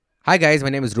Hi guys, my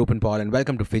name is Rupan Paul and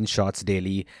welcome to FinShots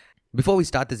Daily. Before we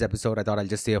start this episode, I thought I'll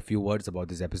just say a few words about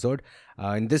this episode.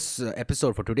 In this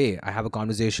episode for today, I have a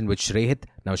conversation with Shreyat.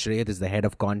 Now, Shreyat is the head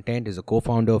of content, is a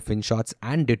co-founder of FinShots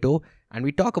and Ditto, and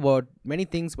we talk about many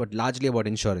things, but largely about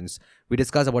insurance. We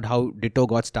discuss about how Ditto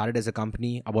got started as a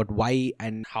company, about why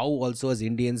and how also as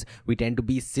Indians we tend to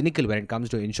be cynical when it comes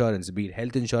to insurance, be it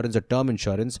health insurance or term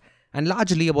insurance, and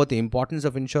largely about the importance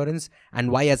of insurance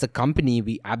and why as a company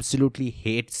we absolutely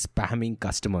hate spamming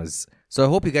customers. So I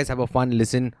hope you guys have a fun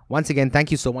listen. Once again,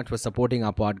 thank you so much for supporting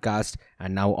our podcast.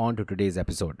 And now on to today's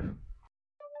episode.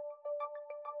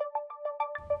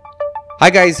 Hi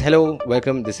guys, hello,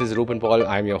 welcome. This is Rupan Paul.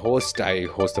 I'm your host. I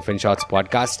host the FinShots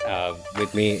podcast.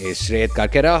 With me is Shreyat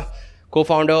Karkera,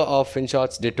 co-founder of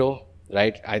FinShots Ditto.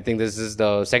 Right, I think this is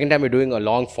the second time we're doing a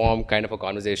long form kind of a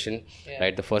conversation.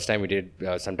 Right, the first time we did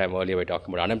sometime earlier, we were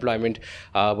talking about unemployment.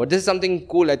 But this is something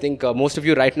cool. I think most of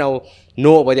you right now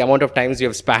know about the amount of times we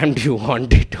have spammed you on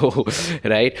Ditto,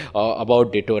 right?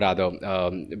 About Ditto rather.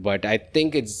 But I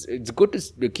think it's good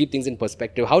to keep things in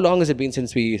perspective. How long has it been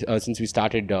since we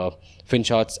started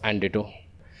FinShots and Ditto?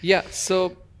 Yeah,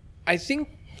 so I think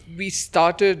we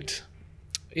started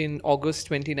in August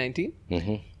 2019.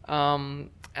 Mm-hmm.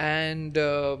 And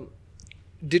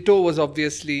Ditto was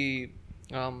obviously,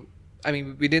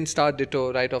 we didn't start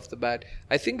Ditto right off the bat.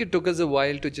 I think it took us a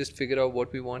while to just figure out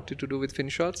what we wanted to do with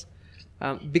FinShots,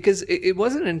 because it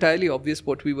wasn't entirely obvious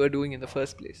what we were doing in the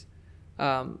first place.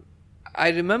 I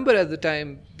remember at the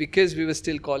time, because we were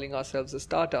still calling ourselves a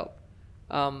startup,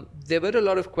 there were a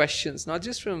lot of questions, not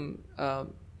just from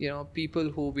people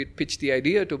who we'd pitched the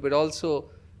idea to, but also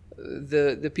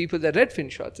the people that read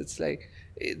FinShots. It's like,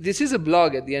 this is a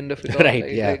blog at the end of it all.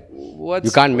 Right, yeah.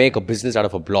 You can't make a business out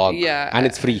of a blog. Yeah. And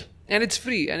it's free. And it's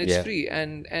free.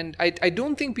 And I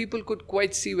don't think people could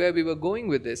quite see where we were going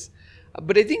with this.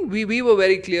 But I think we were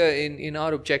very clear in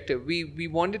our objective. We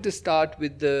wanted to start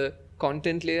with the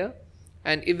content layer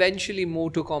and eventually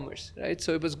move to commerce, right?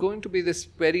 So it was going to be this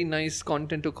very nice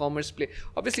content to commerce play.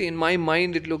 Obviously, in my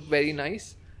mind, it looked very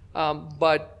nice.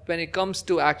 But when it comes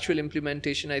to actual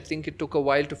implementation, I think it took a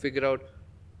while to figure out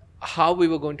how we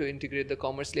were going to integrate the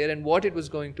commerce layer and what it was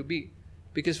going to be.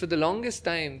 Because for the longest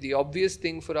time, the obvious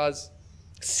thing for us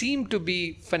seemed to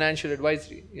be financial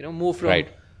advisory. Move from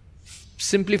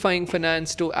simplifying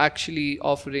finance to actually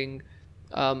offering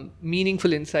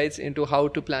meaningful insights into how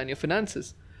to plan your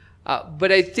finances.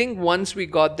 But I think once we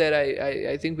got there,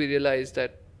 I think we realized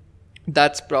that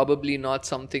that's probably not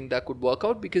something that could work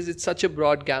out, because it's such a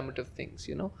broad gamut of things,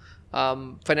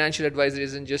 Financial advisory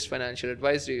isn't just financial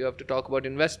advisory. You have to talk about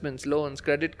investments, loans,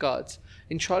 credit cards,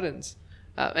 insurance.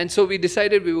 And so we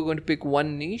decided we were going to pick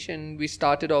one niche, and we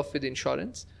started off with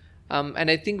insurance.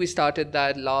 And I think we started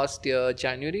that last year,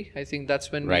 January. I think that's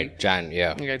when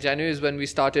January is when we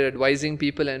started advising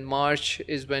people, and March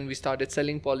is when we started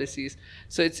selling policies.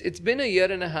 So it's been a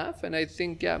year and a half, and I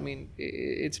think,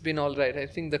 it's been all right. I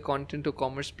think the content to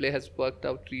commerce play has worked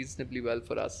out reasonably well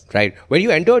for us. Right. When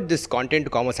you entered this content to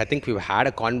commerce, I think we've had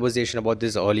a conversation about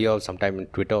this earlier sometime in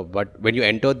Twitter, but when you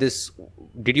entered this,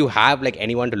 did you have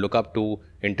anyone to look up to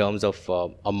in terms of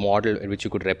a model in which you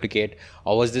could replicate,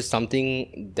 or was this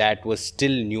something that was still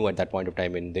new at that point of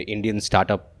time in the Indian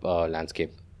startup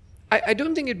landscape? I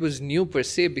don't think it was new per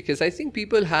se, because I think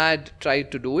people had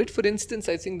tried to do it. For instance,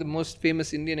 I think the most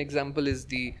famous Indian example is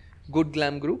the Good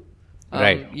Glam Group.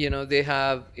 They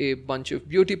have a bunch of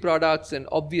beauty products, and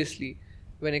obviously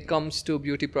when it comes to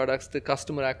beauty products, the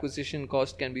customer acquisition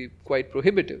cost can be quite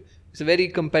prohibitive. It's a very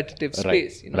competitive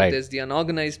space. There's the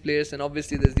unorganized players, and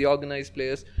obviously there's the organized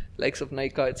players, likes of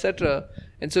Nykaa, etc.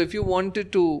 And so if you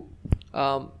wanted to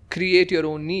create your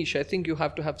own niche, I think you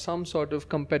have to have some sort of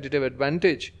competitive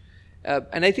advantage.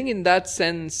 And I think in that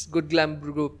sense, Good Glam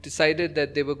Group decided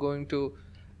that they were going to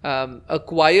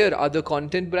acquire other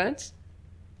content brands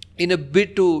in a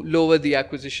bid to lower the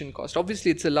acquisition cost. Obviously,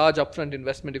 it's a large upfront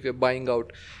investment if you're buying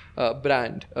out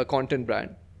a content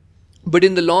brand. But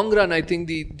in the long run, I think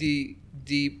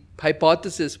the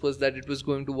hypothesis was that it was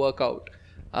going to work out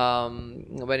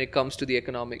when it comes to the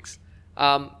economics.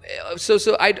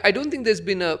 So I don't think there's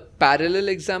been a parallel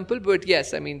example, but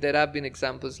yes, there have been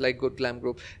examples like Good Glam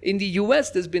Group. In the US,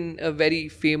 there's been a very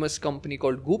famous company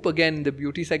called Goop, again in the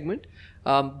beauty segment.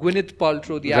 Gwyneth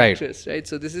Paltrow, the actress, right?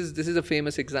 So this is a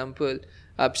famous example.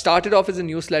 Started off as a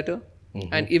newsletter,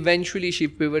 and eventually she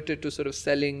pivoted to sort of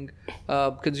selling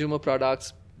consumer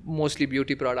products, mostly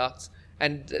beauty products,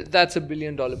 and that's $1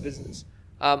 billion business.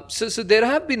 So there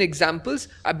have been examples,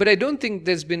 but I don't think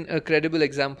there's been a credible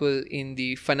example in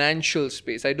the financial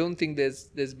space. I don't think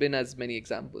there's been as many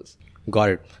examples. Got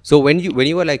it. So when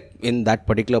you were like in that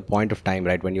particular point of time,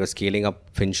 right, when you were scaling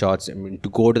up FinShots, I mean, to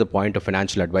go to the point of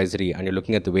financial advisory, and you're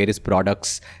looking at the various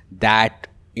products that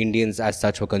Indians as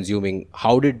such were consuming,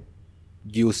 how did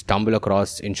you stumble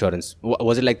across insurance?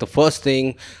 Was it like the first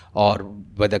thing, or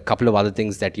were there a couple of other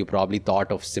things that you probably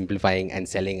thought of simplifying and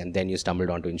selling, and then you stumbled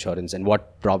onto insurance? And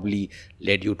what probably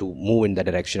led you to move in the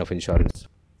direction of insurance?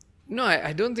 No,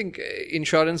 I don't think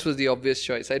insurance was the obvious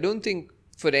choice. I don't think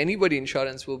for anybody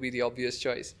insurance will be the obvious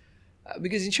choice.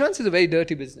 Because insurance is a very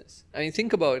dirty business. I mean,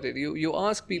 think about it. You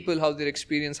ask people how their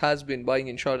experience has been buying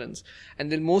insurance,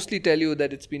 and they'll mostly tell you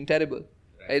that it's been terrible.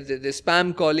 Right? There's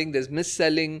spam calling, there's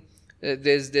mis-selling,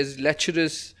 there's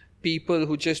lecherous people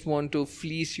who just want to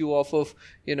fleece you off of,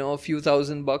 a few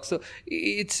 $1,000. So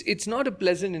it's not a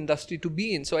pleasant industry to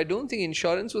be in. So I don't think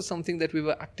insurance was something that we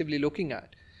were actively looking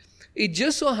at. It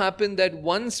just so happened that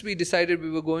once we decided we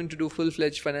were going to do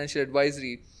full-fledged financial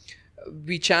advisory,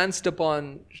 we chanced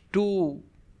upon two,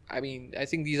 I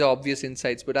think these are obvious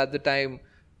insights, but at the time,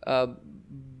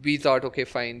 we thought, okay,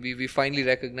 fine. We finally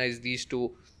recognized these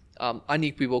two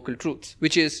unequivocal truths,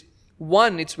 which is,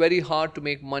 one, it's very hard to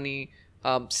make money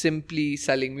simply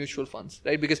selling mutual funds,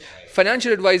 right? Because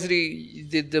financial advisory,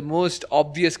 the most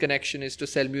obvious connection is to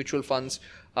sell mutual funds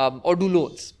or do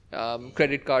loans,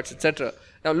 credit cards, etc.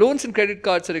 Now, loans and credit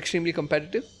cards are extremely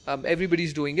competitive.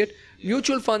 Everybody's doing it.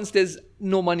 Mutual funds, there's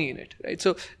no money in it, right?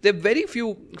 So there are very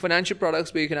few financial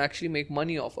products where you can actually make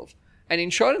money off of. And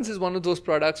insurance is one of those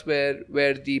products where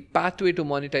the pathway to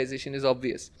monetization is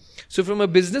obvious. So from a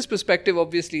business perspective,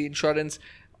 obviously, insurance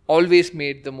always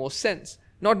made the most sense.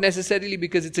 Not necessarily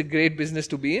because it's a great business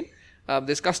to be in.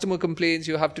 There's customer complaints.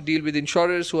 You have to deal with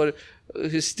insurers who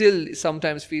still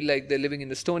sometimes feel like they're living in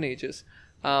the Stone Ages.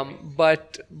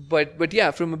 But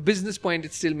yeah, from a business point,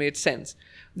 it still made sense.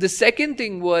 The second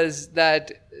thing was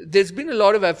that there's been a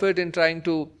lot of effort in trying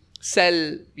to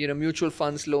sell, mutual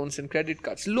funds, loans, and credit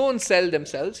cards. Loans sell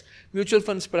themselves. Mutual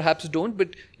funds perhaps don't,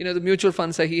 but, the mutual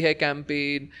fund Sahi Hai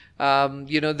campaign,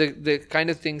 the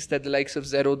kind of things that the likes of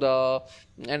Zerodha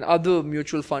and other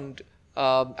mutual fund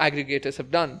aggregators have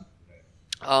done.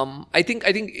 I think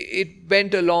it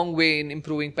went a long way in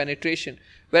improving penetration.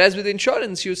 Whereas with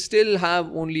insurance, you still have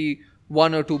only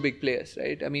one or two big players,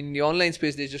 right? I mean, in the online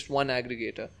space, there's just one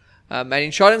aggregator. And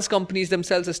insurance companies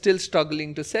themselves are still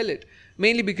struggling to sell it,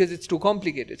 mainly because it's too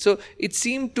complicated. So it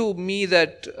seemed to me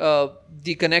that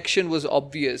the connection was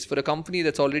obvious for a company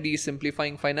that's already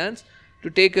simplifying finance to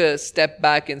take a step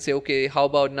back and say, okay, how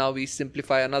about now we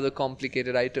simplify another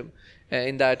complicated item,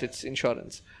 in that it's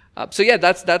insurance. So yeah,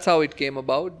 that's how it came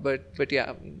about. But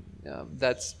yeah,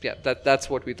 that's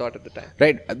what we thought at the time.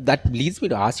 Right. That leads me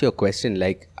to ask you a question.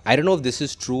 Like, I don't know if this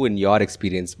is true in your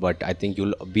experience, but I think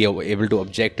you'll be able to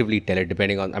objectively tell it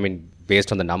depending on,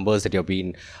 based on the numbers that you've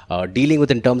been dealing with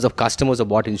in terms of customers who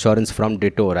bought insurance from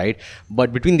Ditto, right?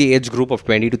 But between the age group of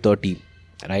 20 to 30,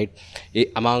 right,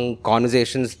 among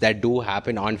conversations that do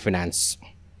happen on finance,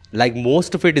 like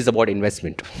most of it is about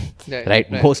investment, right?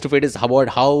 Most of it is about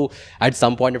how at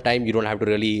some point of time you don't have to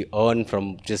really earn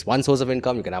from just one source of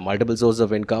income. You can have multiple sources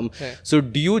of income. So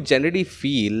do you generally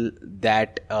feel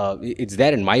that it's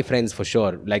there in my friends for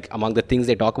sure, like among the things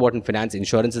they talk about in finance,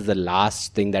 insurance is the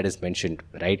last thing that is mentioned,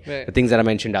 right? The things that are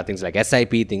mentioned are things like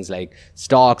SIP, things like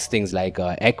stocks, things like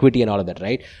equity and all of that,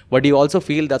 right? But do you also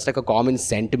feel that's like a common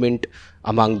sentiment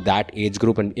among that age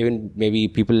group, and even maybe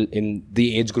people in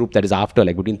the age group that is after,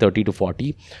 like between 30 to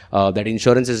 40, that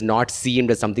insurance is not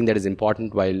seen as something that is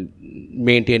important while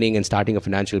maintaining and starting a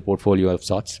financial portfolio of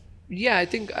sorts? Yeah, I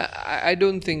think I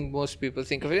don't think most people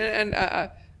think of it.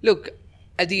 And look,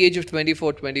 at the age of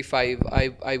 24, 25,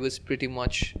 I was pretty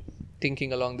much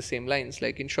thinking along the same lines.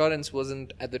 Like, insurance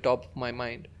wasn't at the top of my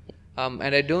mind.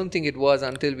 And I don't think it was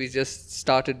until we just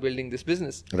started building this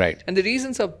business. Right. And the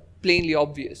reasons are plainly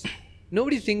obvious.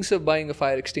 Nobody thinks of buying a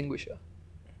fire extinguisher.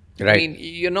 Right. I mean,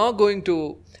 you're not going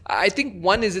to... I think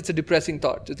one is it's a depressing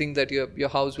thought to think that your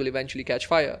house will eventually catch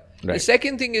fire. Right. The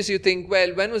second thing is you think,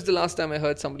 well, when was the last time I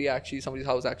heard somebody's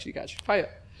house actually catch fire?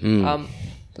 Right.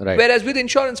 Whereas with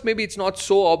insurance, maybe it's not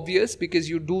so obvious because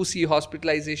you do see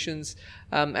hospitalizations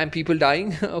and people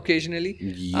dying occasionally.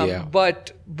 Yeah.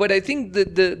 But I think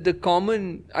the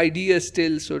common ideas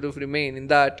still sort of remain in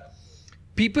that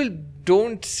people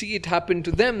don't see it happen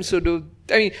to them. So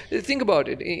think about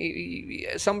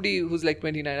it. Somebody who's like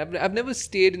 29, I've never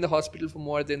stayed in the hospital for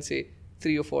more than, say,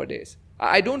 3 or 4 days.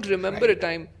 I don't remember a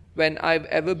time when I've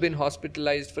ever been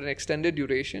hospitalized for an extended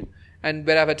duration and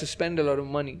where I've had to spend a lot of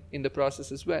money in the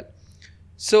process as well.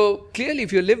 So clearly,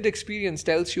 if your lived experience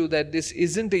tells you that this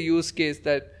isn't a use case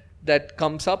that that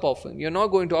comes up often, you're not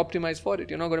going to optimize for it.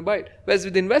 You're not going to buy it. Whereas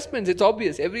with investments, it's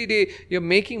obvious. Every day you're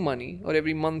making money, or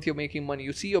every month you're making money.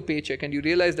 You see your paycheck and you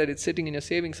realize that it's sitting in your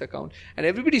savings account, and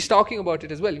everybody's talking about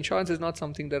it as well. Insurance is not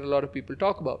something that a lot of people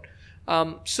talk about.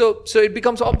 So it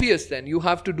becomes obvious then you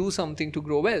have to do something to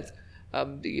grow wealth.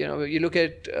 You look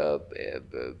at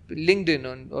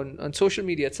LinkedIn on social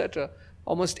media, etc.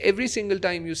 Almost every single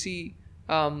time you see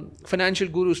financial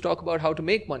gurus talk about how to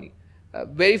make money.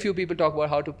 Very few people talk about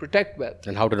how to protect wealth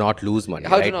and how to not lose money.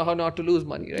 How not to lose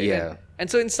money, right? Yeah. And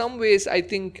so in some ways, I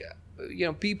think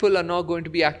people are not going to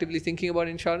be actively thinking about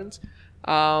insurance.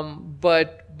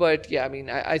 But yeah, I mean,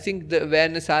 I think the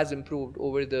awareness has improved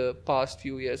over the past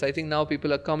few years. I think now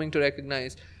people are coming to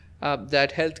recognize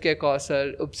that healthcare costs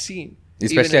are obscene.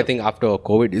 Especially, I think after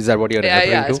COVID, is that what you're referring to?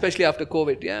 Yeah, especially after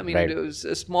COVID. Yeah, I mean, There was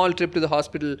a small trip to the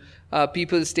hospital.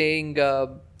 People staying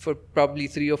for probably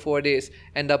 3 or 4 days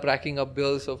end up racking up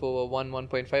bills of over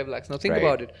 1.5 lakhs. Now think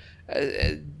about it.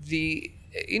 The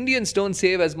Indians don't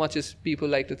save as much as people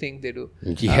like to think they do.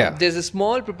 Yeah. There's a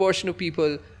small proportion of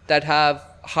people that have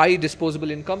high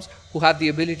disposable incomes who have the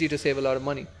ability to save a lot of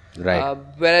money. Right.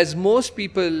 Whereas most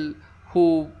people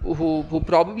who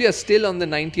probably are still on the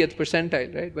 90th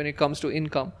percentile, right, when it comes to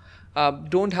income,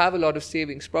 don't have a lot of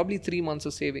savings, probably 3 months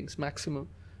of savings maximum.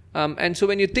 And so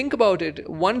when you think about it,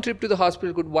 one trip to the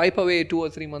hospital could wipe away 2 or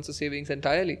 3 months of savings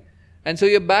entirely. And so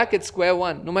you're back at square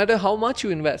one, no matter how much you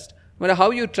invest, no matter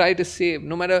how you try to save,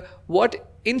 no matter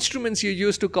what instruments you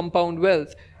use to compound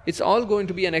wealth, it's all going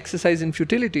to be an exercise in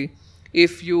futility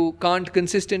if you can't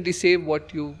consistently save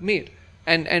what you made.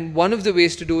 And one of the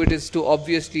ways to do it is to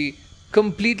obviously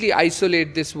completely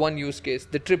isolate this one use case,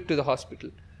 the trip to the hospital,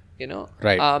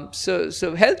 Right.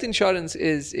 So health insurance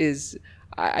is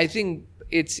I think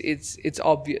it's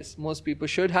obvious. Most people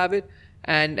should have it,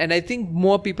 and I think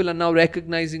more people are now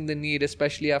recognizing the need,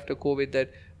 especially after COVID,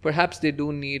 that perhaps they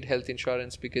do need health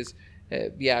insurance because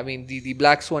the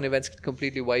black swan events can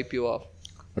completely wipe you off.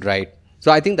 Right.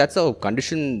 So I think that's a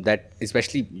condition that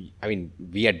especially,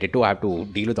 we at Ditto have to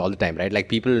deal with all the time, right? Like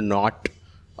people not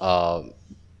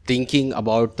thinking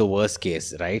about the worst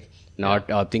case, right?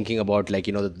 Not thinking about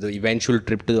the eventual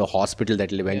trip to the hospital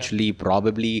that will eventually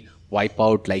probably wipe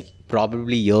out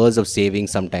probably years of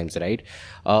savings sometimes, right?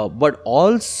 But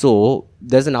also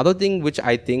there's another thing which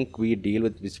I think we deal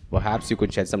with, which perhaps you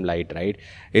could shed some light, right?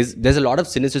 Is there's a lot of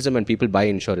cynicism when people buy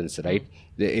insurance, right?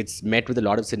 It's met with a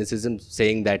lot of cynicism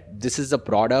saying that this is a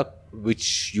product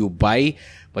which you buy,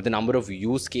 but the number of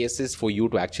use cases for you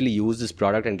to actually use this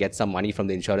product and get some money from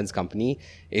the insurance company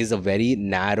is a very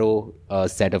narrow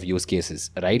set of use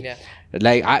cases, right? Yeah.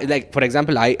 For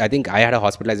example, I think I had a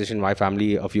hospitalization in my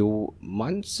family a few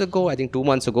months ago, I think 2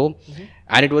 months ago,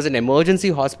 and it was an emergency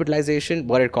hospitalization,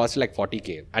 but it cost like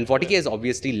 40K, and 40K is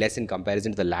obviously less in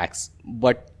comparison to the lakhs,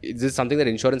 but this is something that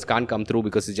insurance can't come through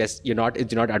because you're not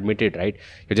admitted, right?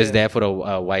 You're just there for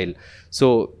a while.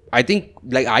 So I think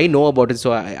I know about it,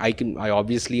 so I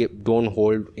obviously don't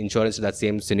hold insurance to that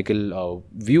same cynical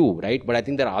view, right? But I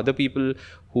think there are other people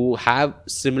who have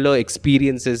similar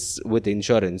experiences with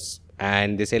insurance,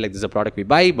 and they say this is a product we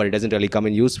buy, but it doesn't really come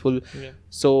in useful. Yeah.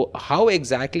 So how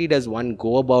exactly does one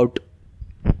go about,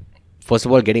 first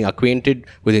of all, getting acquainted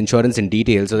with insurance in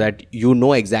detail so that you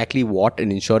know exactly what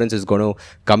an insurance is going to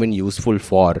come in useful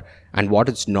for and what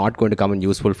it's not going to come in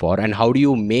useful for, and how do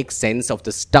you make sense of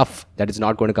the stuff that is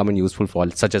not going to come in useful for,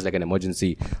 such as an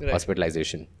emergency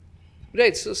hospitalization?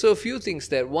 Right. So a few things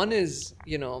there. One is,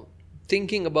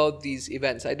 thinking about these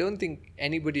events. I don't think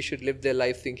anybody should live their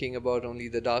life thinking about only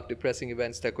the dark, depressing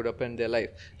events that could upend their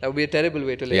life. That would be a terrible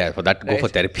way to live. Yeah, for that, go for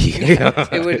therapy.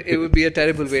 It would be a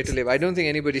terrible way to live. I don't think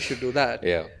anybody should do that.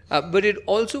 Yeah. But it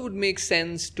also would make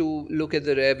sense to look at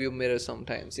the rearview mirror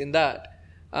sometimes. In that,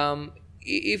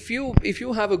 if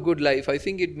you have a good life, I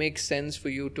think it makes sense for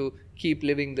you to keep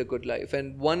living the good life.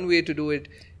 And one way to do it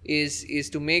is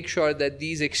to make sure that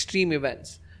these extreme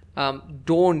events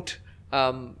don't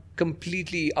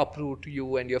completely uproot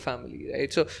you and your family,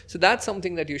 right? So that's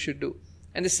something that you should do.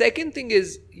 And the second thing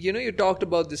is, you talked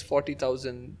about this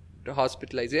 40,000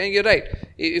 hospitalization, and you're right.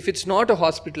 If it's not a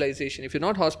hospitalization, if you're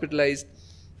not hospitalized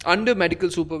under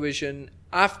medical supervision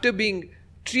after being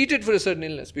treated for a certain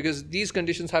illness, because these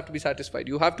conditions have to be satisfied.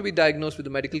 You have to be diagnosed with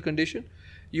a medical condition,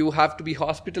 you have to be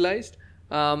hospitalized,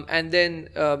 and then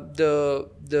the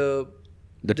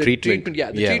treatment.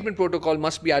 Treatment protocol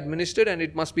must be administered, and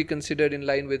it must be considered in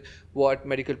line with what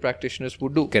medical practitioners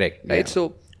would do. Correct. Right. Yeah.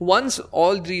 So once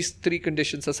all these three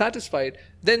conditions are satisfied,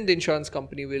 then the insurance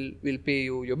company will pay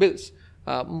you your bills,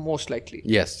 most likely.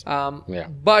 Yes.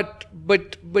 But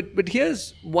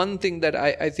here's one thing that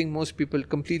I think most people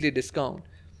completely discount.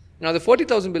 Now the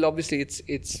 40,000 bill, obviously,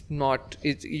 it's not.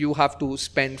 You have to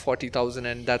spend 40,000,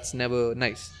 and that's never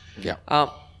nice. Yeah.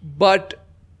 But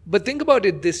think about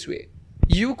it this way: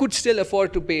 you could still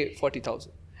afford to pay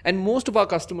 40,000, and most of our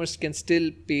customers can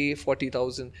still pay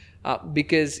 40,000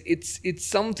 because it's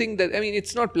something that, I mean,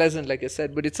 it's not pleasant, like I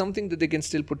said, but it's something that they can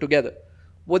still put together.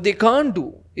 What they can't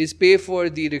do is pay for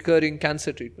the recurring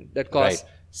cancer treatment that costs,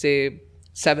 say,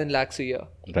 7 lakhs a year,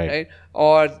 right?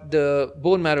 Or the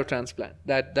bone marrow transplant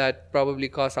that probably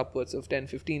costs upwards of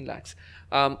 10-15 lakhs,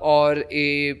 or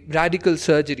a radical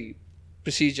surgery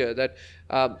procedure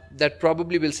that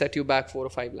probably will set you back 4 or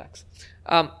 5 lakhs.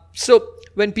 So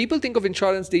when people think of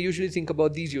insurance, they usually think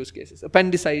about these use cases: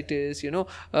 appendicitis,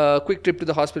 quick trip to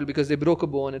the hospital because they broke a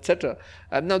bone, etc.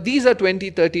 Now these are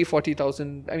 20, 30,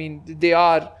 40,000. I mean,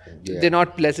 they're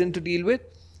not pleasant to deal with,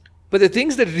 but the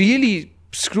things that really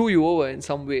screw you over in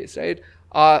some ways, right,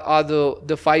 are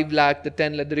the 5 lakh, the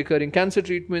 10 lakh, the recurring cancer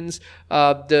treatments,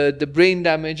 the brain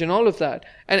damage, and all of that.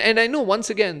 And I know, once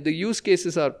again, the use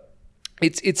cases are,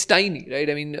 it's tiny, right?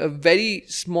 I mean, a very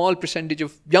small percentage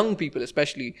of young people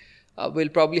especially will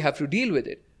probably have to deal with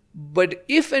it. But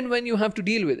if and when you have to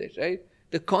deal with it, right,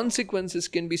 the consequences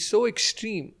can be so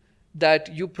extreme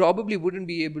that you probably wouldn't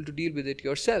be able to deal with it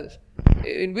yourself.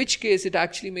 In which case, it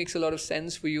actually makes a lot of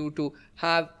sense for you to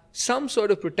have some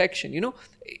sort of protection.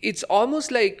 It's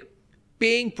almost like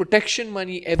paying protection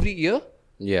money every year,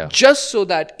 just so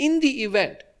that in the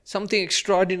event something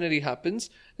extraordinary happens,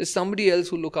 there's somebody else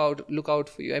who look out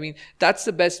for you. I mean, that's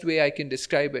the best way I can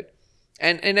describe it.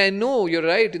 And I know you're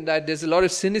right in that there's a lot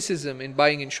of cynicism in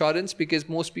buying insurance, because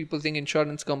most people think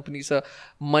insurance companies are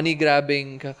money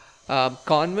grabbing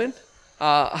conmen.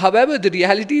 However, the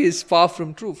reality is far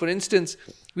from true. For instance,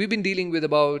 we've been dealing with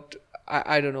about,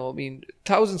 I don't know, I mean,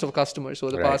 thousands of customers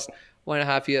over the past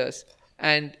 1.5 years.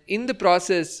 And in the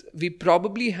process, we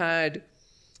probably had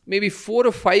maybe 4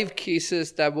 or 5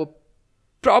 cases that were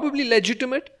probably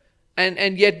legitimate,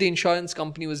 and yet the insurance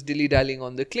company was dilly-dallying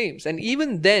on the claims. And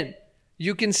even then,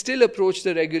 you can still approach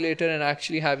the regulator and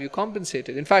actually have you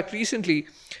compensated. In fact, recently,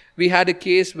 we had a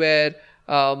case where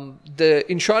the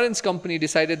insurance company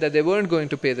decided that they weren't going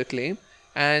to pay the claim,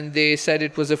 and they said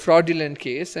it was a fraudulent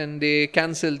case, and they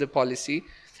cancelled the policy.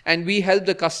 And we helped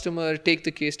the customer take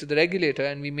the case to the regulator,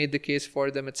 and we made the case for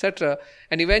them, etc.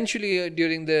 And eventually,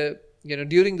 during the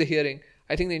hearing,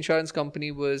 I think the insurance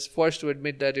company was forced to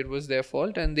admit that it was their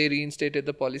fault, and they reinstated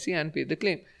the policy and paid the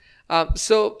claim.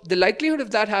 So the likelihood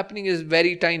of that happening is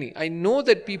very tiny. I know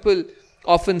that people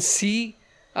often see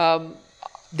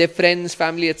their friends,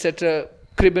 family, etc.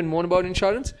 crib and moan about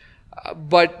insurance.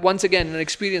 But once again, in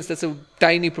experience, that's a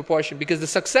tiny proportion, because the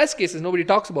success cases, nobody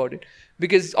talks about it,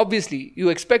 because obviously you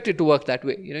expect it to work that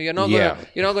way. You're not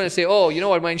going to say, oh, you know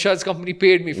what, my insurance company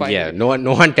paid me finally. Yeah, no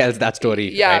one tells that story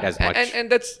right, as much. And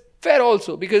that's fair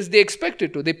also, because they expect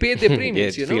it to. They pay their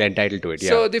premiums. They feel entitled to it.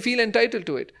 So they feel entitled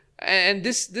to it, and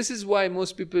this is why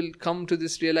most people come to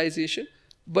this realization.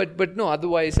 But no,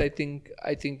 otherwise, I think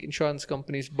insurance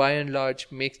companies by and large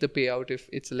make the payout if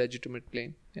it's a legitimate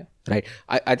claim. Yeah. Right.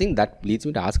 I think that leads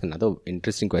me to ask another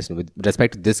interesting question with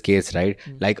respect to this case, right?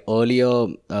 Like earlier,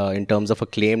 in terms of a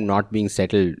claim not being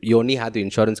settled, you only had the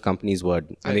insurance company's word,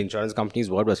 and the insurance company's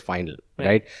word was final,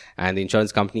 right? And the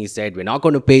insurance company said, we're not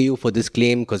going to pay you for this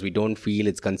claim because we don't feel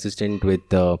it's consistent with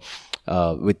the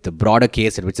broader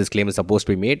case at which this claim is supposed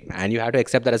to be made, and you have to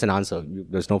accept that as an answer.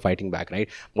 There's no fighting back, right?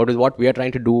 What we are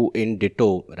trying to do in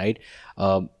Ditto, right?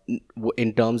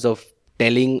 In terms of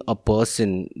telling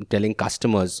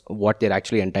customers what they're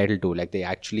actually entitled to, like they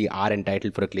actually are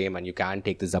entitled for a claim, and you can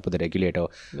take this up with the regulator.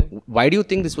 Why do you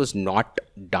think this was not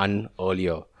done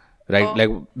earlier?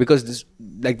 Right, because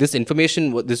this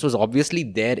information, this was obviously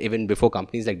there even before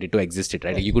companies like Ditto existed,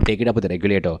 right? Like you could take it up with the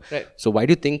regulator. Right. So why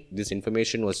do you think this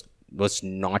information was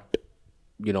not,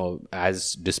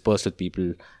 as dispersed with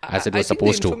people as it was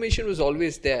supposed to? The information was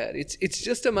always there. It's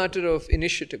just a matter of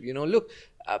initiative.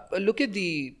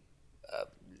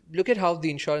 Look at how the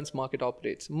insurance market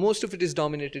operates. Most of it is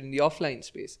dominated in the offline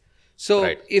space.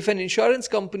 So if an insurance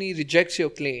company rejects your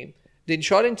claim, the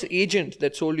insurance agent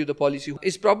that sold you the policy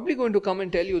is probably going to come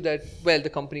and tell you that, well,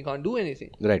 the company can't do anything.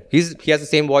 Right. He has the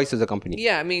same voice as the company.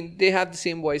 Yeah, I mean, they have the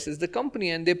same voice as the company,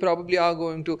 and they probably are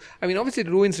going to, I mean, obviously it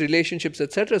ruins relationships,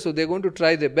 etc. So they're going to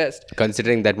try their best.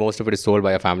 Considering that most of it is sold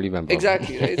by a family member.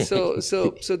 Exactly, right? So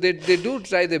they do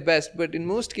try their best, but in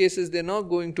most cases, they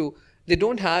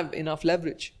don't have enough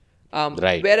leverage.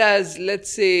 Whereas, let's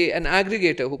say, an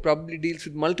aggregator who probably deals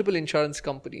with multiple insurance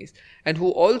companies and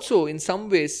who also in some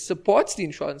ways supports the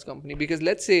insurance company, because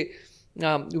let's say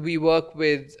we work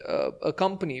with a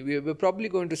company. We're probably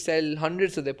going to sell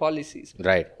hundreds of their policies.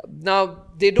 Right. Now,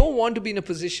 they don't want to be in a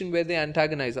position where they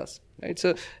antagonize us, right?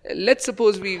 So let's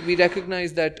suppose we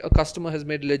recognize that a customer has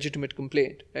made a legitimate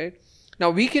complaint, right? Now,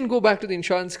 we can go back to the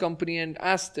insurance company and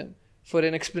ask them for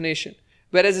an explanation.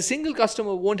 Whereas a single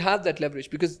customer won't have that leverage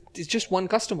because it's just one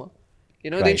customer.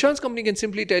 The insurance company can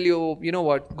simply tell you, you know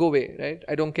what, go away, right?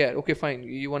 I don't care. Okay, fine.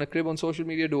 You want to crib on social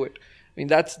media, do it. I mean,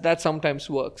 that sometimes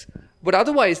works. But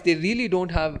otherwise, they really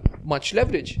don't have much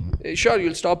leverage. Sure,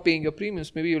 you'll stop paying your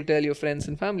premiums. Maybe you'll tell your friends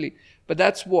and family. But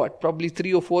that's what? Probably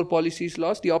 3 or 4 policies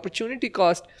lost. The opportunity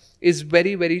cost is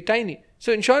very, very tiny.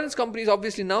 So insurance companies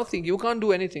obviously now think, you can't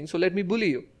do anything, so let me bully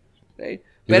you, right?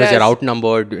 Because you're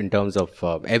outnumbered in terms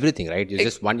of everything, right? You're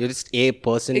just a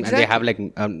person, exactly. And they have like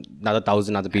another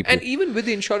 1,000 other people. And even with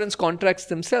the insurance contracts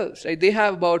themselves, right? They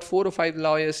have about 4 or 5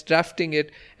 lawyers drafting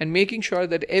it and making sure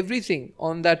that everything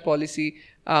on that policy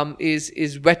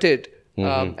is vetted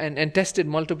and tested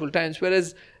multiple times.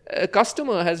 Whereas a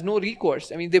customer has no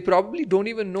recourse. I mean, they probably don't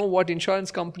even know what insurance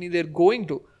company they're going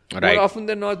to. Right. More often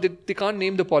than not, they can't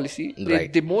name the policy.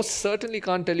 Right. They most certainly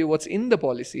can't tell you what's in the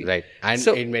policy. Right. And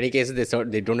so, in many cases,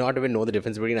 they do not even know the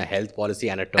difference between a health policy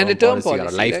and a term policy or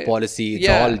a life policy. It's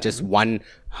all just one.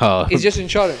 It's just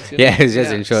insurance. Yeah, it's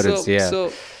just insurance.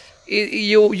 So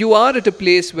you are at a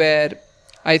place where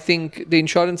I think the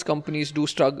insurance companies do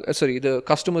struggle. The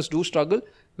customers do struggle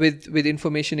with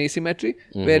information asymmetry,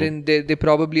 wherein they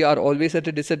probably are always at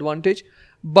a disadvantage.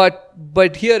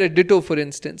 But here at Ditto, for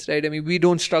instance, right? I mean, we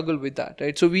don't struggle with that,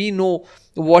 right? So we know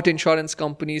what insurance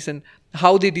companies and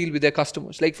how they deal with their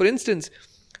customers. Like, for instance,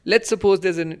 let's suppose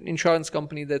there's an insurance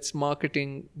company that's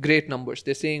marketing great numbers.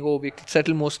 They're saying, oh, we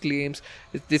settle most claims.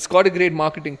 It's got a great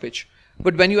marketing pitch.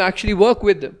 But when you actually work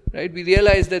with them, right, we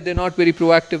realize that they're not very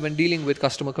proactive when dealing with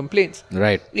customer complaints.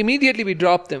 Right. Immediately we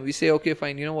drop them. We say, okay,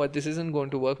 fine, you know what, this isn't going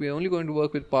to work. We're only going to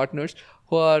work with partners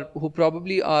who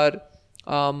probably are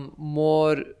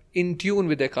more in tune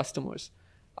with their customers.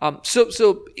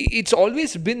 So it's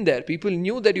always been there. People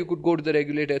knew that you could go to the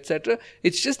regulator, etc.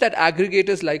 It's just that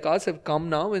aggregators like us have come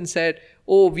now and said,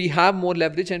 oh, we have more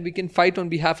leverage and we can fight on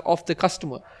behalf of the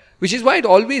customer. Which is why it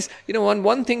always,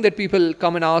 one thing that people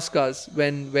come and ask us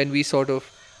when we sort of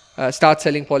start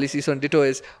selling policies on Ditto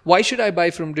is, why should I buy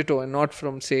from Ditto and not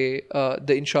from, say,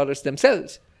 the insurers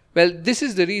themselves? Well, this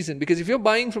is the reason, because if you're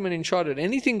buying from an insurer,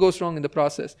 anything goes wrong in the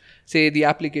process, say the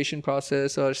application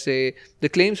process or say the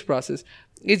claims process,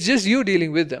 it's just you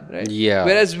dealing with them, right? Yeah.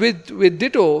 Whereas with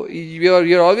Ditto,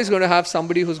 you're always going to have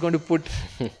somebody who's going to put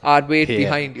our weight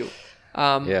behind you.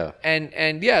 So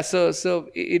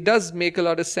it does make a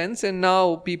lot of sense, and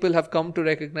now people have come to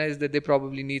recognize that they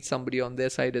probably need somebody on their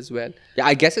side as well. Yeah,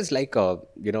 I guess it's like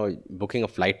booking a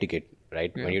flight ticket.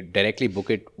 Right, when you directly book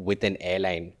it with an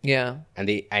airline,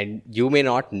 and you may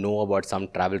not know about some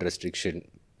travel restriction,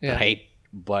 right?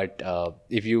 But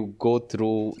if you go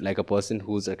through like a person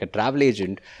who's like a travel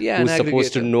agent, who's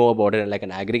supposed to know about it, like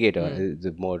an aggregator, is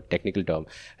a more technical term,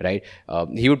 right?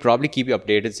 He would probably keep you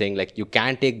updated, saying like, you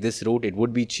can take this route, it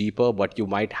would be cheaper, but you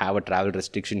might have a travel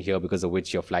restriction here because of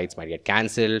which your flights might get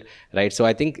cancelled, right? So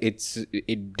I think it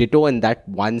Ditto in that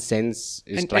one sense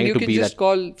is trying to be that. And you can just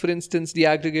call, for instance, the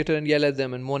aggregator and yell at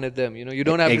them and moan at them. You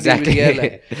don't have to deal with the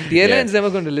airline. The airline's never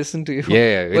going to listen to you.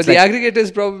 But the aggregator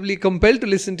is probably compelled to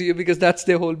listen to you because that's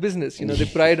their whole business. They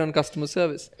pride on customer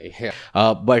service.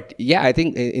 But yeah, I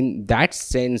think in that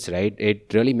sense, right,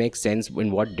 it really makes sense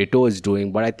in what Ditto is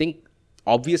doing. But I think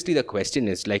obviously the question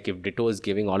is, like, if Ditto is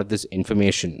giving all of this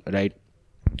information, right,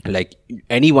 like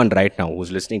anyone right now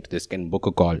who's listening to this can book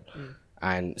a call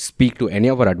and speak to any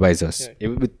of our advisors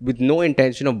with no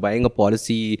intention of buying a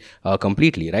policy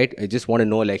completely, right? I just want to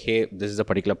know, like, hey, this is a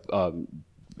particular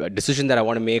decision that I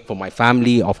want to make for my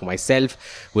family or for myself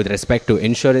with respect to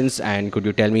insurance, and could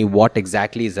you tell me what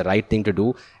exactly is the right thing to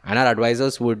do? And our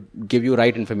advisors would give you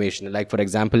right information. Like, for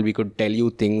example, we could tell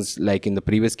you things like in the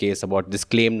previous case about this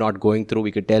claim not going through.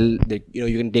 We could tell that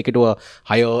you can take it to a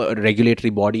higher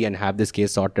regulatory body and have this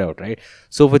case sorted out, right?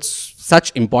 So if it's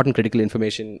such important critical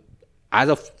information, as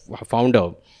a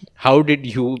founder, how did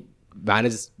you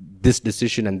manage this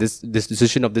decision and this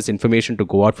decision of this information to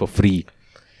go out for free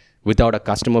without a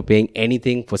customer paying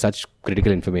anything for such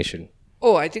critical information?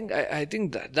 Oh, I think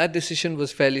that decision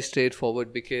was fairly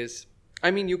straightforward, because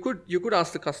I mean, you could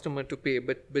ask the customer to pay,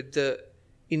 but with the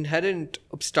inherent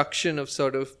obstruction of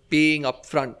sort of paying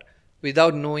upfront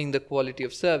without knowing the quality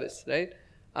of service, right?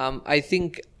 I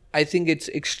think it's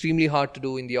extremely hard to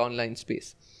do in the online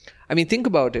space. I mean, think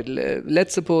about it.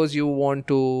 Let's suppose you want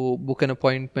to book an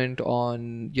appointment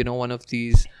on, one of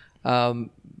these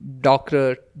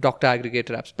doctor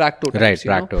aggregator apps, Practo types,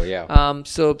 Right, Practo, yeah.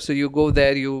 So you go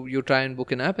there, you try and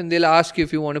book an app, and they'll ask you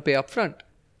if you want to pay upfront.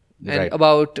 And Right.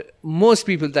 about most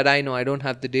people that I know, I don't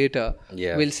have the data,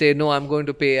 Yeah. will say, no, I'm going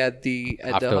to pay at the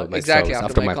After my exactly service,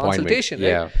 after my appointment. consultation.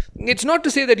 Yeah. Right? It's not to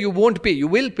say that you won't pay, you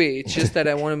will pay. It's just that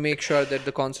I want to make sure that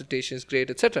the consultation is great,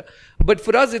 etc. But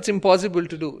for us, it's impossible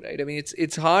to do, right? I mean,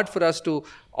 it's hard for us to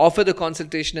offer the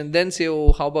consultation and then say,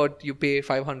 oh, how about you pay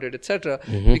 500, etc.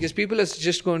 Because people are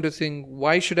just going to think,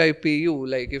 why should I pay you?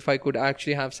 Like, if I could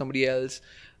actually have somebody else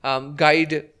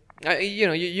guide.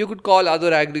 You could call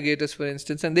other aggregators, for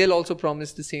instance, and they'll also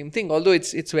promise the same thing. Although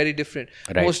it's very different.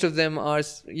 Right. Most of them are,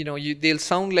 they'll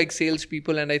sound like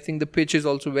salespeople, and I think the pitch is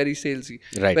also very salesy.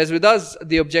 Right. Whereas with us,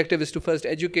 the objective is to first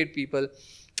educate people,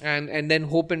 and then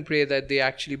hope and pray that they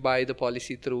actually buy the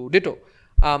policy through Ditto.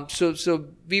 So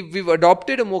we've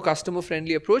adopted a more customer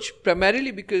friendly approach,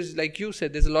 primarily because, like you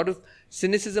said, there's a lot of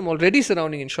cynicism already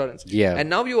surrounding insurance. Yeah. And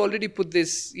now you already put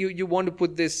this. You want to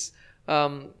put this.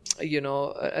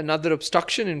 Another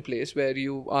obstruction in place where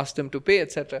you ask them to pay,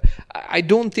 etc. I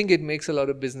don't think it makes a lot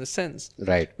of business sense.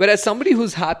 Right. Whereas somebody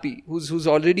who's happy, who's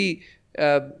already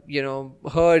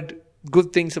heard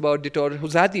good things about Ditto,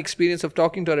 who's had the experience of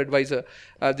talking to our advisor,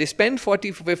 they spend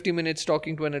 40-50 minutes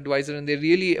talking to an advisor, and they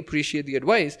really appreciate the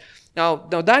advice. Now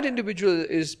that individual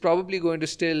is probably going to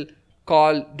still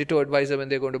call Ditto advisor when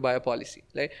they're going to buy a policy.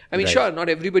 Right? I mean, Right. Sure, not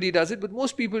everybody does it, but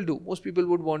most people do. Most people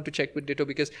would want to check with Ditto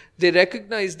because they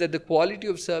recognize that the quality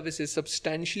of service is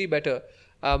substantially better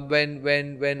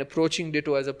when approaching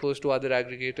Ditto as opposed to other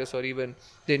aggregators or even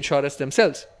the insurers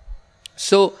themselves.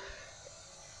 So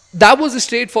that was a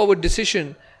straightforward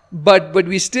decision, but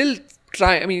we still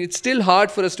try. I mean, it's still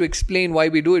hard for us to explain why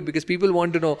we do it because people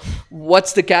want to know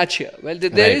what's the catch here. Well,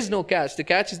 there Right. is no catch. The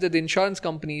catch is that the insurance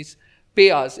companies pay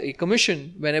us a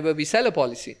commission whenever we sell a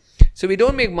policy. So we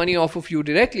don't make money off of you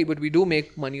directly, but we do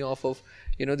make money off of,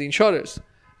 the insurers.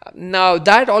 Now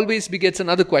that always begets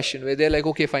another question where they're like,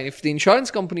 okay, fine. If the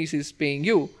insurance companies is paying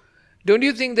you, don't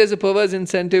you think there's a perverse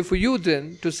incentive for you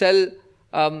then to sell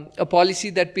a policy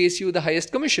that pays you the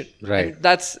highest commission? Right. And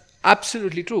that's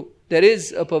absolutely true. There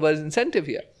is a perverse incentive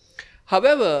here.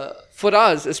 However, for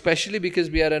us, especially because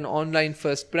we are an online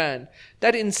first brand,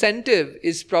 that incentive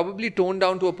is probably toned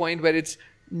down to a point where it's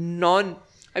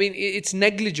it's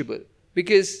negligible.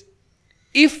 Because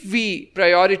if we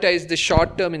prioritize the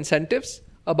short-term incentives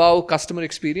above customer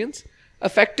experience,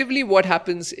 effectively what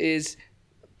happens is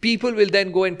people will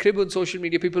then go and crib on social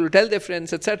media, people will tell their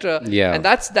friends, etc. Yeah. And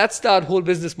that's our whole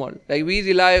business model. Like, we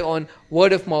rely on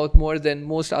word of mouth more than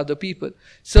most other people.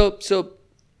 So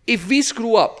if we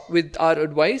screw up with our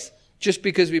advice just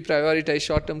because we prioritize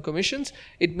short-term commissions,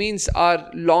 it means our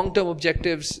long-term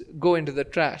objectives go into the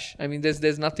trash. I mean,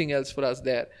 there's nothing else for us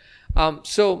there.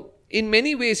 So in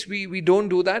many ways, we don't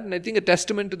do that. And I think a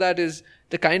testament to that is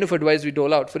the kind of advice we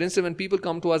dole out. For instance, when people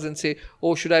come to us and say,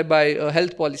 oh, should I buy a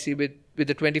health policy with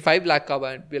a 25 lakh cover?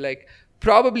 And we're like,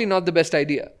 probably not the best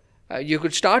idea. You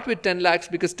could start with 10 lakhs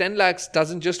because 10 lakhs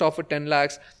doesn't just offer 10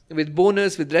 lakhs. With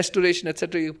bonus, with restoration,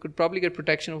 etc., you could probably get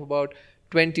protection of about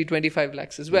 20-25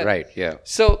 lakhs as well. Right, yeah.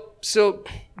 So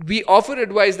we offer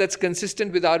advice that's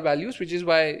consistent with our values, which is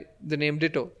why the name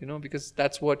Ditto, because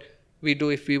that's what we do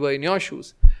if we were in your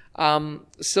shoes.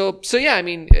 So yeah, I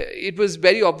mean, it was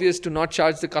very obvious to not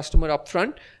charge the customer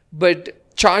upfront, but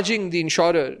charging the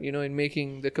insurer, in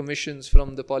making the commissions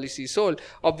from the policy sold,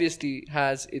 obviously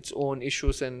has its own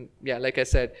issues. And yeah, like I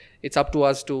said, it's up to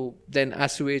us to then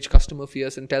assuage customer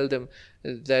fears and tell them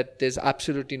that there's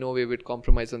absolutely no way we'd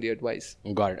compromise on the advice.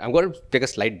 Got it. I'm going to take a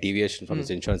slight deviation from this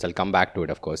insurance. I'll come back to it,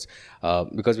 of course,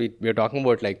 because we're talking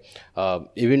about like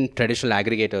even traditional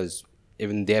aggregators,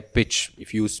 even their pitch.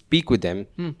 If you speak with them,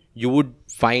 you would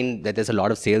find that there's a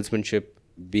lot of salesmanship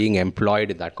being employed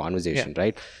in that conversation,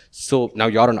 right? So now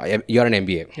you're an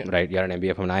MBA, right? You're an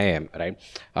MBA from an IIM,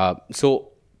 right?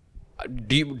 So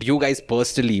do you guys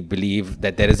personally believe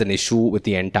that there is an issue with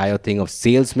the entire thing of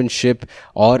salesmanship,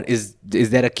 or is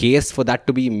there a case for that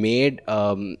to be made,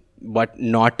 but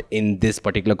not in this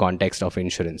particular context of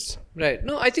insurance? Right.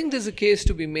 No, I think there's a case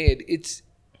to be made.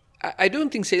 I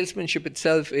don't think salesmanship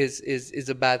itself is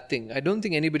a bad thing. I don't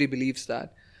think anybody believes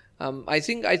that. I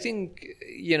think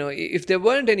if there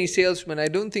weren't any salesmen, I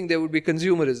don't think there would be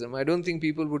consumerism. I don't think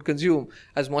people would consume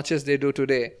as much as they do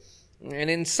today. And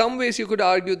in some ways, you could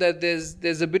argue that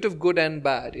there's a bit of good and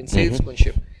bad in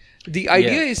salesmanship. The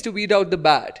idea is to weed out the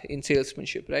bad in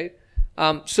salesmanship, right?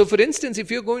 So, for instance,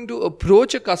 if you're going to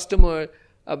approach a customer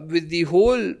with the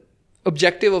whole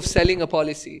objective of selling a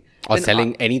policy, or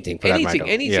selling anything for that matter.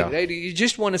 Anything, right? You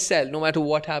just want to sell no matter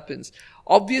what happens.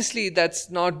 Obviously, that's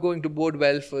not going to bode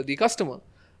well for the customer.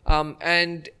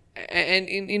 And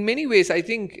in many ways, I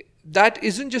think that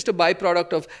isn't just a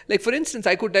byproduct of, like, for instance,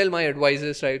 I could tell my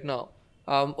advisors right now,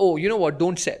 oh, you know what,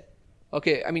 don't sell.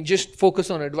 Okay, I mean, just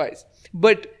focus on advice.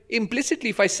 But implicitly,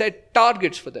 if I set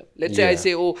targets for them, let's say I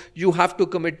say, oh, you have to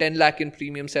commit 10 lakh in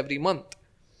premiums every month.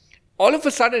 All of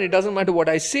a sudden, it doesn't matter what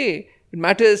I say. It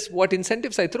matters what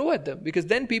incentives I throw at them, because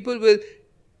then people will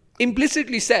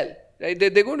implicitly sell. Right?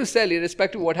 They're going to sell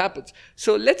irrespective of what happens.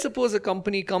 So let's suppose a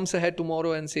company comes ahead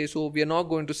tomorrow and says, so we are not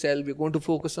going to sell, we're going to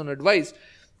focus on advice.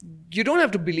 You don't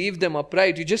have to believe them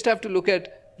upright. You just have to look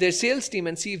at their sales team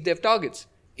and see if they have targets.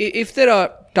 If there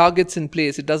are targets in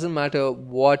place, it doesn't matter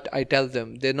what I tell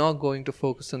them. They're not going to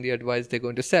focus on the advice, they're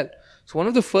going to sell. So one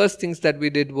of the first things that we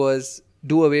did was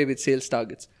do away with sales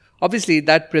targets. Obviously,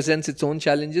 that presents its own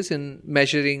challenges in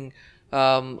measuring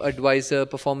advisor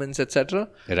performance, etc.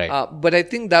 Right. But I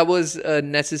think that was a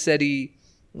necessary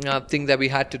thing that we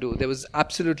had to do. There was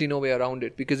absolutely no way around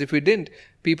it, because if we didn't,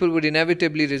 people would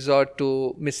inevitably resort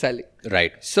to mis-selling.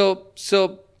 Right. So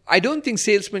I don't think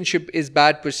salesmanship is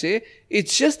bad per se.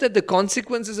 It's just that the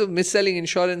consequences of mis-selling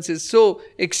insurance is so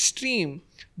extreme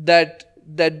that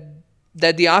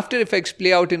the after effects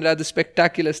play out in rather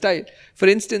spectacular style. For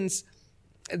instance,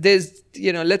 there's,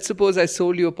 let's suppose I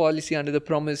sold you a policy under the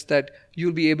promise that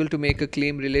you'll be able to make a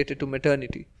claim related to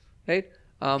maternity, right?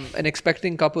 An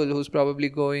expecting couple who's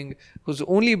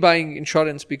only buying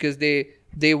insurance because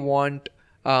they want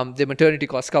their maternity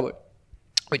costs covered,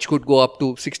 which could go up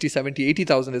to 60, 70,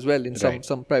 80,000 as well in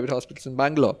some private hospitals in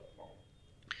Bangalore.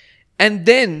 And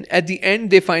then at the end,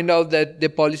 they find out that their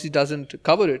policy doesn't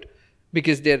cover it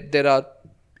because there are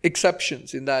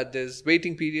exceptions in that there's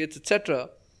waiting periods, etc.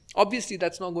 Obviously,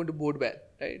 that's not going to bode well,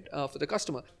 right, for the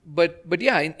customer. But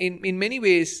yeah, in many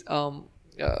ways,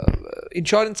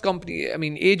 insurance company,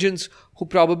 agents who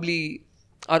probably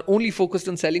are only focused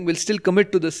on selling will still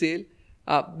commit to the sale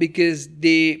because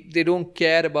they don't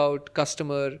care about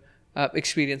customer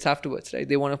experience afterwards, right?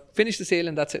 They want to finish the sale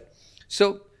and that's it.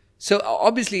 So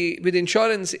obviously, with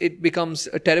insurance, it becomes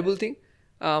a terrible thing.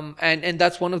 And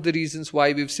that's one of the reasons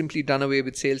why we've simply done away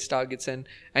with sales targets and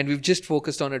we've just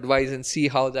focused on advice and see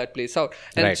how that plays out.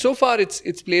 And so far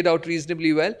it's played out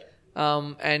reasonably well.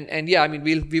 And yeah,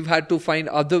 we've had to find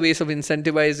other ways of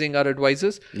incentivizing our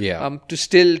advisors to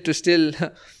still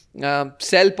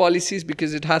sell policies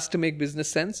because it has to make business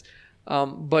sense.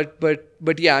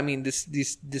 But yeah,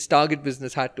 this target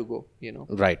business had to go,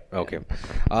 Right. Okay.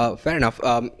 Fair enough.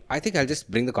 I think I'll just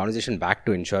bring the conversation back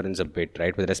to insurance a bit,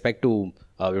 right? With respect to,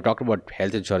 we talked about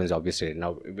health insurance, obviously.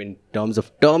 Now, in terms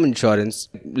of term insurance,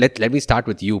 let me start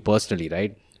with you personally,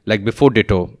 right? Like before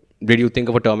Ditto, did you think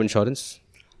of a term insurance?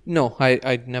 No,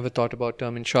 I never thought about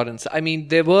term insurance.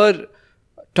 There were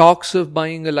talks of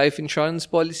buying a life insurance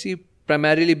policy,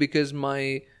 primarily because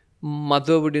my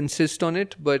mother would insist on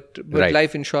it, but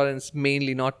life insurance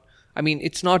mainly not.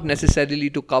 It's not necessarily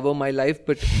to cover my life,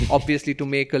 but obviously to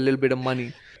make a little bit of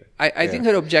money. I think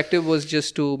her objective was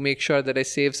just to make sure that I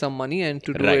save some money and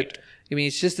to do it.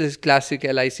 It's just this classic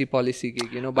LIC policy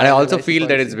gig, But I also feel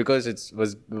that it's because it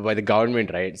was by the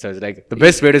government, right? So it's like the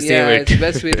best way to save it. It's the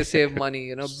best way to save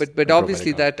money, But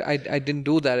obviously that I didn't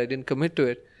do that. I didn't commit to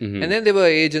it. Mm-hmm. And then there were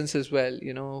agents as well,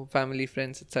 family,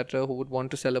 friends, etc., who would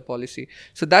want to sell a policy.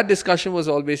 So that discussion was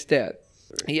always there.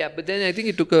 Yeah, but then I think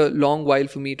it took a long while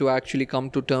for me to actually come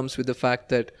to terms with the fact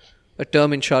that a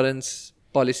term insurance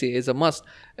policy is a must.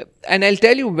 And I'll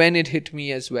tell you when it hit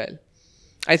me as well.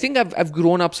 I think I've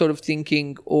grown up sort of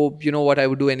thinking, oh, you know what, I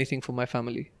would do anything for my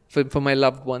family, for my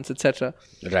loved ones, etc.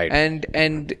 Right.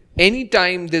 And any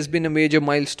time there's been a major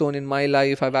milestone in my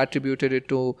life, I've attributed it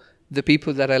to the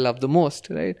people that I love the most,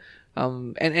 right?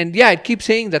 And yeah, I keep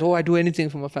saying that, oh, I do anything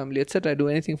for my family, etc. I do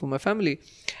anything for my family.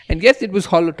 And yes, it was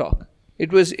hollow talk.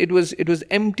 It was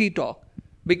empty talk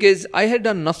because I had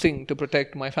done nothing to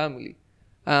protect my family.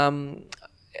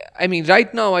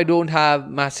 Right now I don't have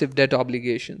massive debt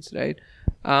obligations, right?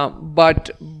 But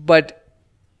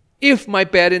if my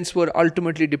parents were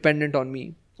ultimately dependent on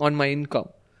me, on my income,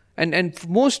 and for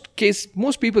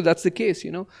most people that's the case,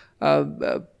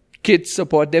 kids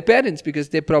support their parents because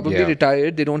they're probably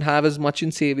retired, they don't have as much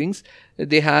in savings,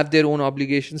 they have their own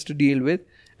obligations to deal with,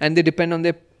 and they depend on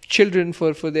their children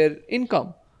for their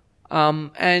income.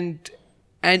 And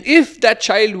if that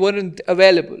child weren't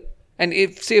available, and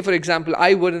if, say, for example,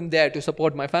 I weren't there to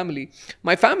support my family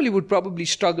would probably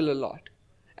struggle a lot.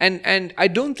 And I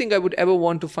don't think I would ever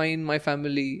want to find my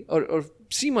family or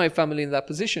see my family in that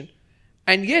position.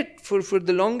 And yet, for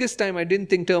the longest time, I didn't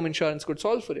think term insurance could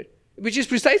solve for it, which is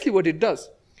precisely what it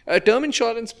does. A term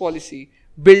insurance policy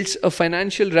builds a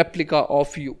financial replica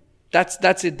of you. That's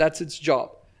it. That's its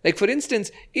job. Like, for instance,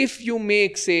 if you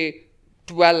make, say,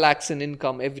 12 lakhs in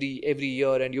income every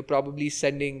year, and you're probably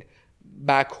sending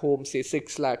back home, say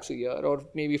 6 lakhs a year, or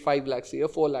maybe 5 lakhs a year,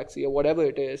 4 lakhs a year, whatever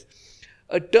it is,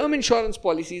 a term insurance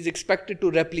policy is expected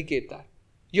to replicate that.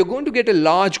 You're going to get a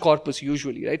large corpus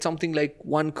usually, right? Something like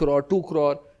 1 crore, 2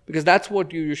 crore, because that's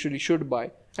what you usually should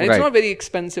buy. And it's not very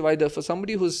expensive either. For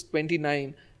somebody who's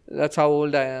 29, that's how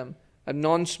old I am, a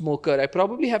non-smoker, I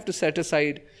probably have to set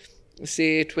aside,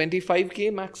 say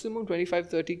 25k maximum, 25,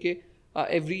 30k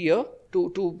every year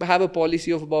to have a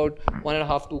policy of about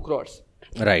 1.5, 2 crores.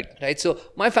 Right. So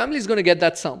my family is going to get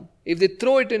that sum. If they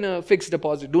throw it in a fixed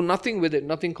deposit, do nothing with it,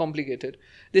 nothing complicated,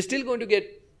 they're still going to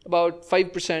get about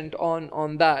 5%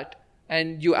 on that.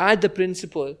 And you add the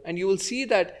principal, and you will see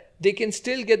that they can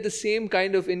still get the same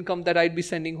kind of income that I'd be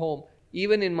sending home,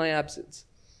 even in my absence.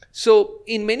 So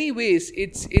in many ways,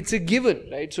 it's a given,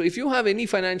 right? So if you have any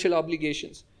financial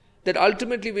obligations that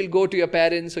ultimately will go to your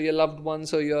parents or your loved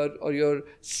ones or your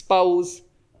spouse,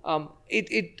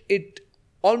 it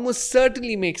almost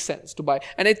certainly makes sense to buy.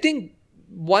 And I think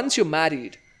once you're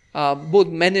married, both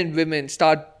men and women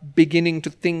start beginning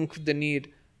to think the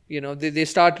need. They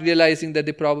start realizing that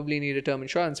they probably need a term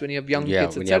insurance when you have young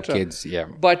kids, etc.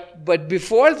 But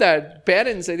before that,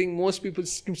 parents, I think most people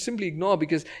simply ignore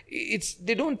because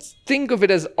they don't think of it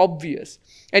as obvious.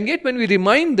 And yet when we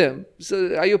remind them,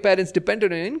 so are your parents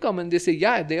dependent on your income? And they say,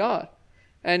 yeah, they are.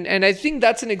 And I think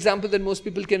that's an example that most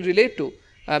people can relate to.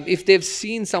 If they've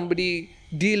seen somebody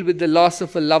deal with the loss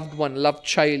of a loved one, loved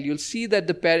child, you'll see that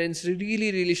the parents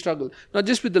really, really struggle. Not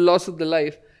just with the loss of the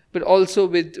life, but also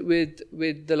with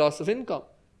the loss of income,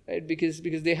 right? Because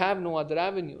they have no other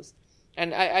avenues.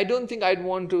 And I don't think I'd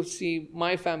want to see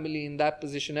my family in that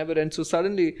position ever. And so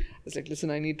suddenly, it's like, listen,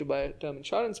 I need to buy a term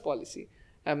insurance policy.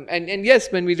 And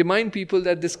yes, when we remind people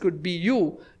that this could be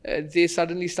you, they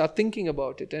suddenly start thinking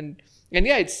about it. And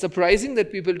yeah, it's surprising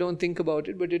that people don't think about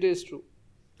it, but it is true.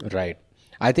 Right.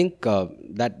 I think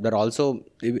that also,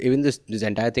 even this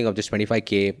entire thing of just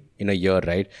 25k in a year,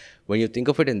 right? When you think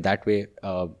of it in that way,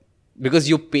 because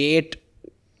you pay it,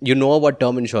 about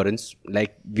term insurance.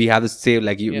 Like we have this say,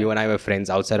 like you and I were friends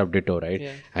outside of Ditto, right?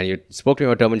 Yeah. And you spoke to me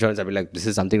about term insurance. I'd be like, this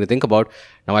is something to think about.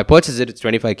 Now I purchased it, it's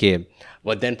 25k.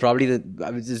 But then probably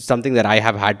this is something that I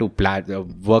have had to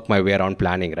work my way around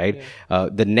planning, right? Yeah.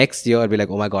 The next year I'll be like,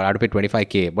 oh my God, I have to pay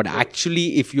 25k. But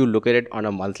actually, if you look at it on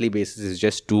a monthly basis, it's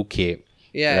just 2k.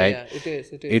 Yeah, right? Yeah, it is.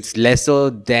 It's lesser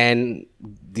than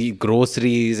the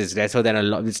groceries. It's lesser than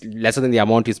it's lesser than the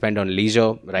amount you spend on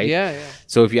leisure, right? Yeah.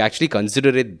 So if you actually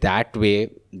consider it that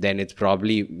way, then it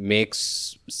probably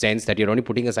makes sense that you're only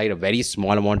putting aside a very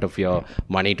small amount of your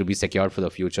money to be secured for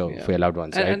the future for your loved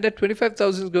ones. Right? And that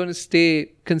 25,000 is going to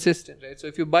stay consistent, right? So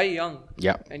if you buy young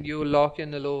and you lock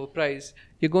in a lower price,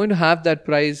 you're going to have that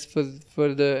price for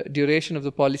the duration of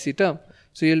the policy term.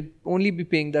 So you'll only be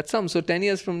paying that sum. So 10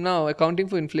 years from now, accounting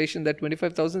for inflation, that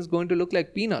 25,000 is going to look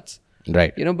like peanuts.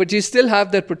 Right. But you still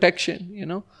have that protection,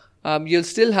 you'll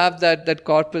still have that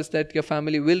corpus that your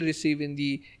family will receive in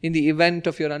the event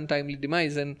of your untimely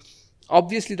demise. And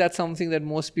obviously that's something that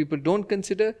most people don't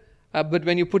consider. But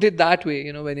when you put it that way,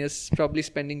 when you're probably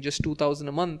spending just 2,000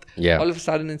 a month, all of a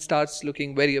sudden it starts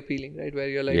looking very appealing, right? Where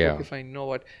you're like, okay, fine, you know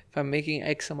what? If I'm making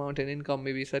X amount in income,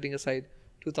 maybe setting aside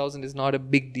 2,000 is not a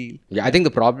big deal. Yeah, I think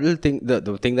the problem thing,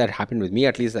 the thing that happened with me,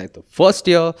 at least, like the first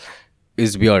year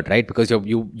is weird, right? Because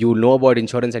you know about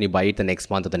insurance and you buy it the next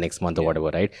month or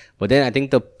whatever, right? But then I think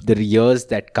the years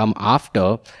that come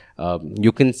after,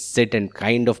 you can sit and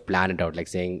kind of plan it out, like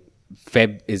saying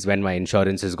Feb is when my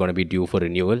insurance is going to be due for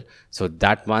renewal. So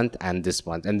that month and this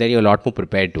month, and then you're a lot more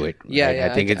prepared to it. Yeah.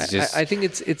 I think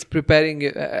it's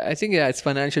preparing. I think it's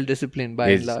financial discipline by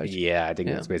and large. Yeah, I think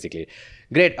that's basically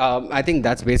great. I think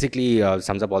that's basically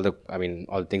sums up all the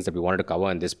things that we wanted to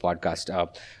cover in this podcast.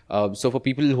 So for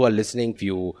people who are listening, if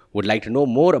you would like to know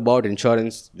more about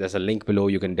insurance, there's a link below.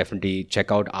 You can definitely check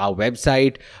out our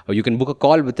website. You can book a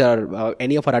call with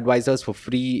any of our advisors for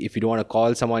free. If you don't want to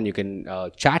call someone, you can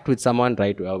chat with someone,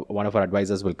 right? One of our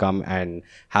advisors will come and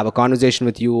have a conversation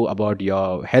with you about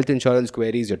your health insurance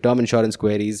queries, your term insurance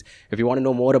queries. If you want to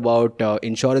know more about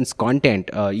insurance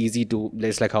content,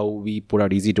 just like how we put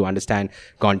out easy to understand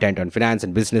content on finance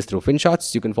and business through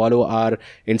FinShots, you can follow our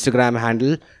Instagram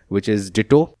handle, which is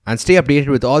Ditto, and stay updated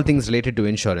with all things related to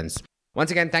insurance. Once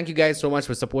again, thank you guys so much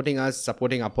for supporting us,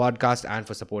 supporting our podcast, and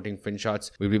for supporting FinShots.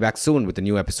 We'll be back soon with a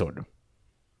new episode.